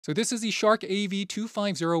So this is the Shark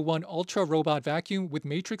AV2501 Ultra Robot Vacuum with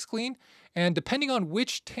Matrix Clean. And depending on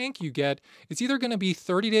which tank you get, it's either going to be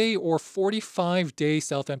 30-day or 45-day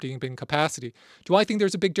self-emptying bin capacity. Do I think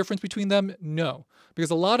there's a big difference between them? No, because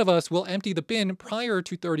a lot of us will empty the bin prior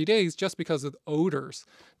to 30 days just because of odors.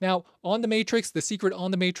 Now, on the Matrix, the secret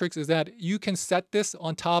on the Matrix is that you can set this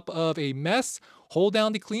on top of a mess, hold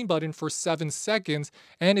down the clean button for 7 seconds,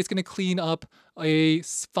 and it's going to clean up a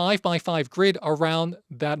 5x5 grid around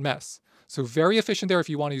that mess. So very efficient there if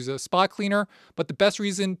you want to use a spot cleaner, but the best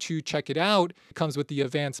reason to check it out comes with the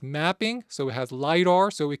advanced mapping. So it has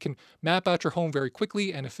Lidar, so it can map out your home very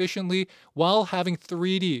quickly and efficiently while having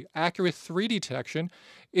accurate 3D detection.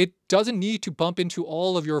 It doesn't need to bump into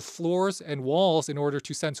all of your floors and walls in order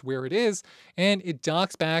to sense where it is, and it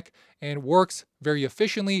docks back and works very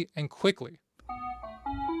efficiently and quickly.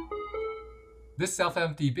 This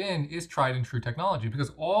self-empty bin is tried and true technology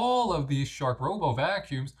because all of these Shark Robo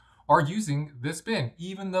vacuums are using this bin,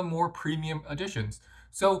 even the more premium editions.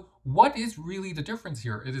 So what is really the difference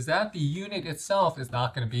here? It is that the unit itself is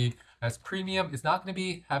not going to be as premium, it's not going to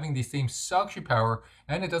be having the same suction power,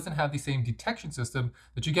 and it doesn't have the same detection system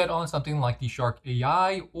that you get on something like the Shark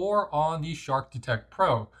AI or on the Shark Detect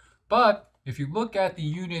Pro. But if you look at the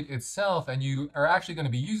unit itself and you are actually going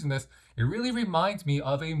to be using this, it really reminds me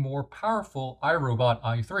of a more powerful iRobot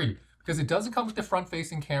i3 because it doesn't come with the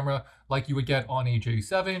front-facing camera like you would get on a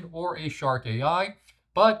J7 or a Shark AI,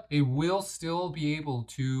 but it will still be able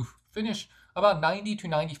to finish about 90 to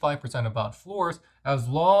 95% about floors as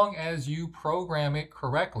long as you program it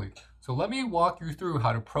correctly. So let me walk you through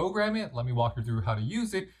how to program it, let me walk you through how to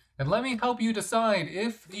use it, and let me help you decide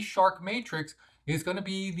if the Shark Matrix is going to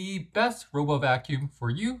be the best robo vacuum for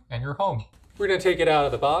you and your home. We're going to take it out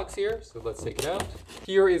of the box here, so let's take it out.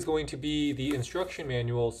 Here is going to be the instruction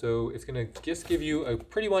manual, so it's going to just give you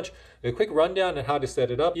pretty much a quick rundown on how to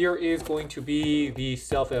set it up. Here is going to be the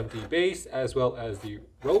self-empty base as well as the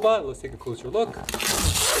robot. Let's take a closer look.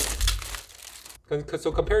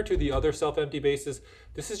 So compared to the other self-empty bases,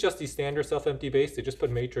 this is just the standard self-empty base. They just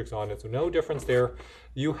put Matrix on it, so no difference there.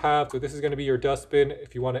 So this is going to be your dustbin.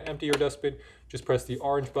 If you want to empty your dustbin, just press the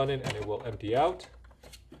orange button and it will empty out.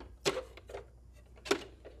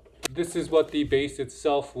 This is what the base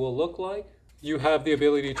itself will look like. You have the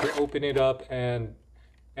ability to open it up and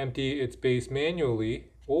empty its base manually,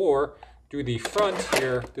 or do the front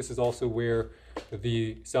here. This is also where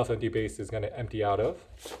the self-empty base is going to empty out of.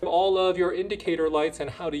 All of your indicator lights and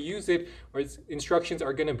how to use it, or its instructions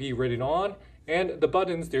are going to be written on. And the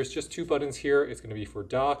buttons, there's just 2 buttons here. It's going to be for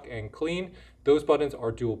dock and clean. Those buttons are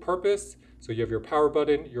dual purpose. So you have your power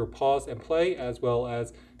button, your pause and play, as well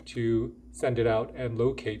as to send it out and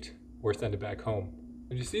locate or send it back home.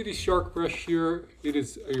 And you see the Shark brush here, it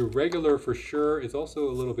is irregular for sure. It's also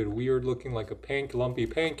a little bit weird looking, like a lumpy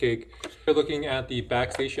pancake. You're looking at the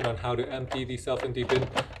back station on how to empty the self-empty bin.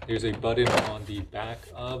 There's a button on the back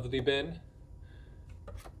of the bin,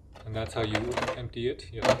 and that's how you empty it.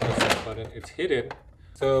 You have to press that button, it's hidden.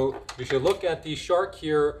 So you should look at the Shark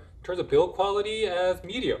here in terms of build quality as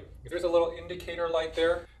medium. If there's a little indicator light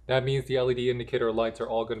there, that means the LED indicator lights are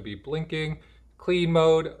all going to be blinking. Clean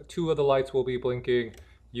mode, 2 of the lights will be blinking.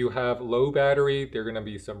 You have low battery, there are going to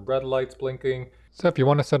be some red lights blinking. So if you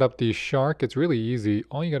want to set up the Shark, it's really easy.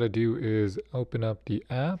 All you got to do is open up the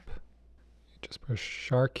app. Just press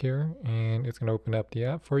Shark here and it's going to open up the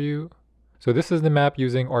app for you. So this is the map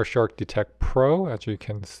using our Shark Detect Pro, as you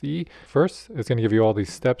can see. First, it's going to give you all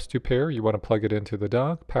these steps to pair. You want to plug it into the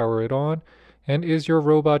dock, power it on, and is your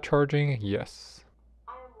robot charging? Yes.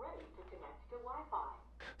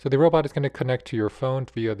 So the robot is going to connect to your phone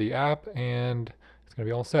via the app and it's going to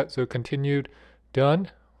be all set. So continued, done.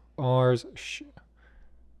 So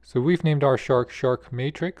we've named our Shark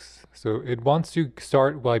Matrix. So it wants to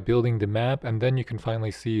start by building the map and then you can finally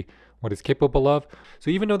see what it's capable of. So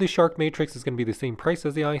even though the Shark Matrix is going to be the same price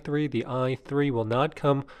as the i3 will not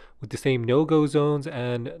come with the same no-go zones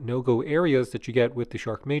and no-go areas that you get with the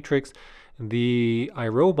Shark Matrix. The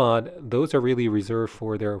iRobot, those are really reserved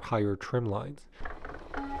for their higher trim lines.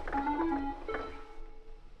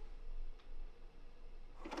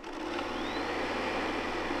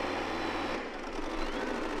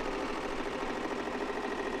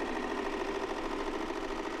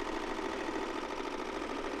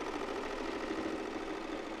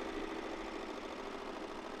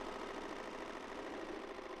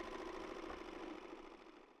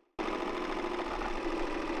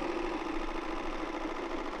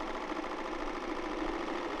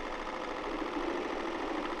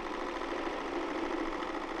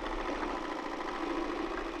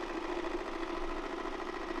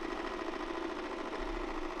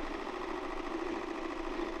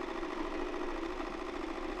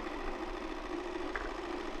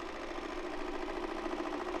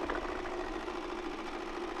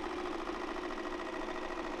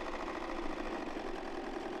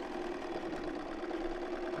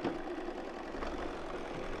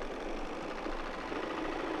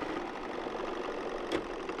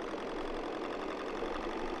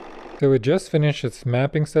 So it just finished its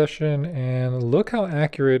mapping session, and look how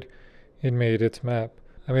accurate it made its map.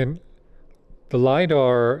 I mean, the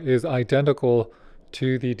Lidar is identical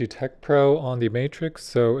to the Detect Pro on the Matrix,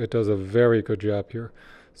 so it does a very good job here.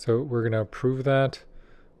 So we're going to approve that.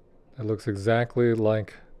 It looks exactly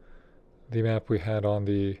like the map we had on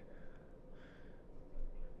the...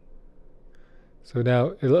 So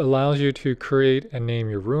now it allows you to create and name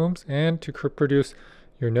your rooms and to produce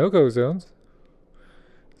your no-go zones.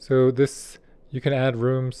 So this, you can add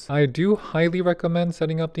rooms. I do highly recommend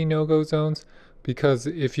setting up the no-go zones, because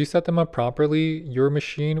if you set them up properly, your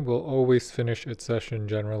machine will always finish its session,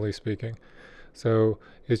 generally speaking. So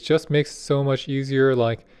it just makes it so much easier.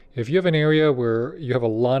 Like if you have an area where you have a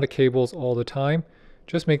lot of cables all the time,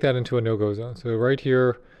 just make that into a no-go zone. So right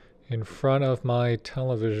here in front of my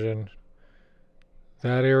television,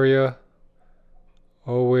 that area,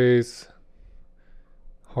 always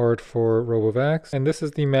hard for RoboVacs. And this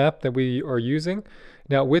is the map that we are using.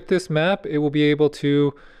 Now with this map, it will be able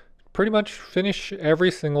to pretty much finish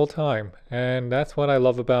every single time. And that's what I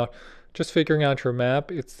love about just figuring out your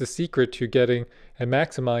map. It's the secret to getting and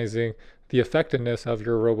maximizing the effectiveness of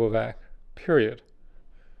your RoboVac, period.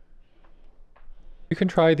 You can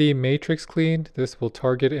try the Matrix Clean. This will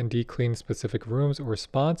target and declean specific rooms or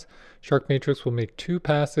spots. Shark Matrix will make 2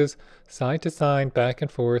 passes, side to side, back and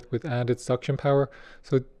forth with added suction power.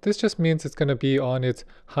 So this just means it's going to be on its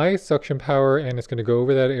highest suction power, and it's going to go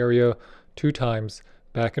over that area 2 times,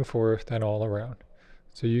 back and forth and all around.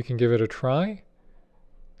 So you can give it a try.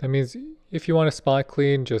 That means if you want to spot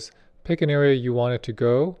clean, just pick an area you want it to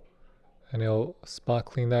go, and it'll spot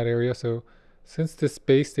clean that area. So since this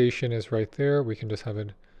base station is right there, we can just have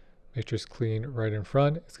it Matrix Clean right in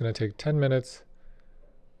front. It's going to take 10 minutes.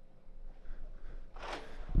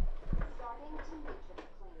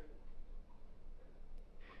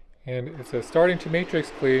 And it says starting to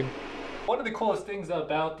Matrix Clean. One of the coolest things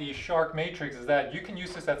about the Shark Matrix is that you can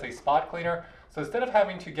use this as a spot cleaner. So instead of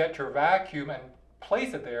having to get your vacuum and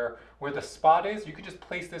place it there where the spot is, you can just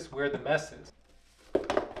place this where the mess is.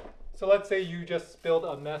 So let's say you just spilled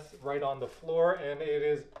a mess right on the floor and it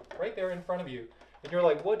is right there in front of you. And you're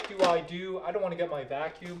like, what do? I don't want to get my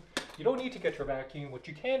vacuum. You don't need to get your vacuum. What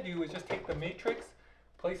you can do is just take the Matrix,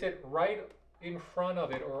 place it right in front of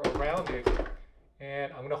it or around it.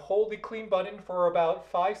 And I'm going to hold the clean button for about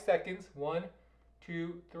 5 seconds. 1,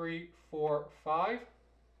 2, 3, 4, 5.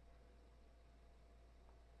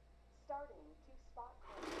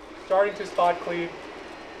 Starting to spot clean.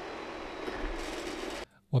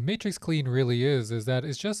 What Matrix Clean really is that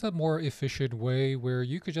it's just a more efficient way where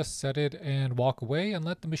you could just set it and walk away and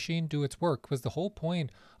let the machine do its work. Because the whole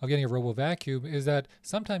point of getting a RoboVacuum is that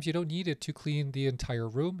sometimes you don't need it to clean the entire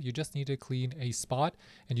room. You just need to clean a spot,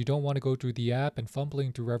 and you don't want to go through the app and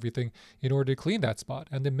fumbling through everything in order to clean that spot.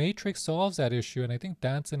 And the Matrix solves that issue, and I think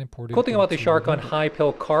that's an important cool thing about the Shark on high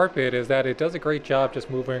pill carpet is that it does a great job just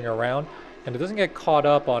moving around, and it doesn't get caught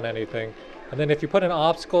up on anything. And then if you put an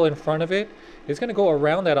obstacle in front of it, it's going to go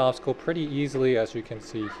around that obstacle pretty easily, as you can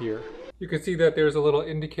see here. You can see that there's a little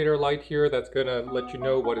indicator light here that's going to let you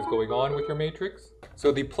know what is going on with your Matrix.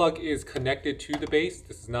 So the plug is connected to the base.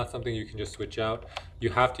 This is not something you can just switch out. You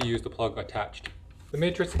have to use the plug attached. The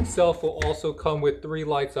Matrix itself will also come with 3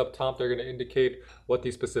 lights up top. They're going to indicate what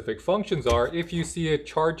the specific functions are. If you see it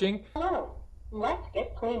charging, hello, let's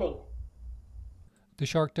get cleaning. The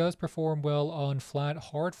Shark does perform well on flat,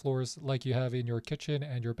 hard floors like you have in your kitchen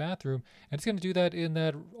and your bathroom, and it's going to do that in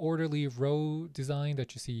that orderly row design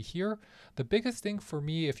that you see here. The biggest thing for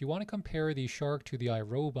me, if you want to compare the Shark to the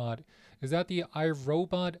iRobot, is that the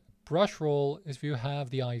iRobot brush roll, if you have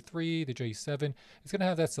the i3, the J7, it's going to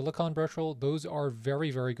have that silicone brush roll. Those are very,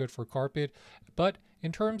 very good for carpet, but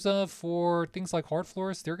in terms of for things like hard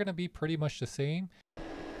floors, they're going to be pretty much the same.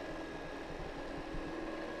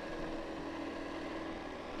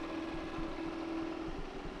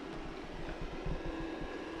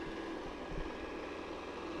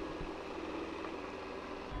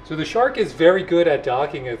 so the Shark is very good at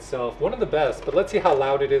docking itself, one of the best, but let's see how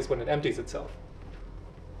loud it is when it empties itself.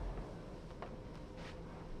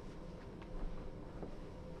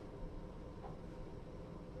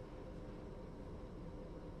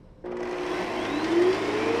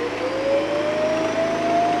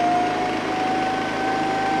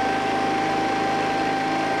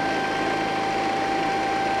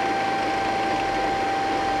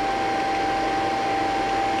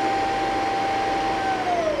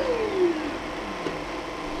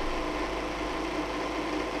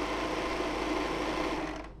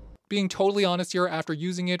 Being totally honest here, after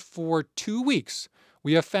using it for 2 weeks,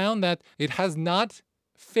 we have found that it has not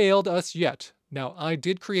failed us yet. Now, I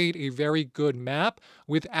did create a very good map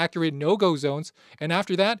with accurate no-go zones, and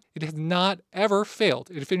after that, it has not ever failed.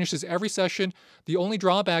 It finishes every session. The only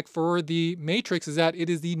drawback for the Matrix is that it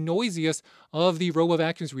is the noisiest of the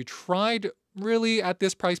RoboVacuums we tried really at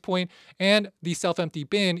this price point, and the self-empty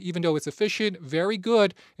bin, even though it's efficient, very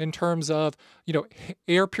good in terms of,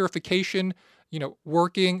 air purification,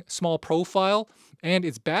 working, small profile, and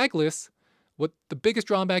it's bagless. What the biggest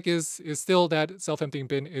drawback is still that self-emptying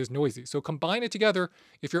bin is noisy. So combine it together.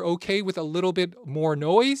 If you're okay with a little bit more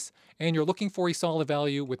noise and you're looking for a solid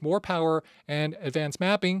value with more power and advanced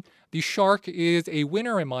mapping, the Shark is a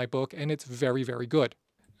winner in my book, and it's very, very good.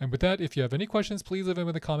 And with that, if you have any questions, please leave them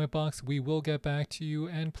in the comment box. We will get back to you.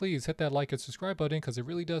 And please hit that like and subscribe button because it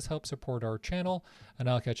really does help support our channel. And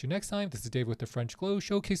I'll catch you next time. This is Dave with the French Glow,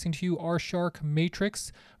 showcasing to you our Shark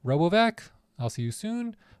Matrix RoboVac. I'll see you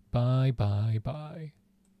soon. Bye, bye, bye.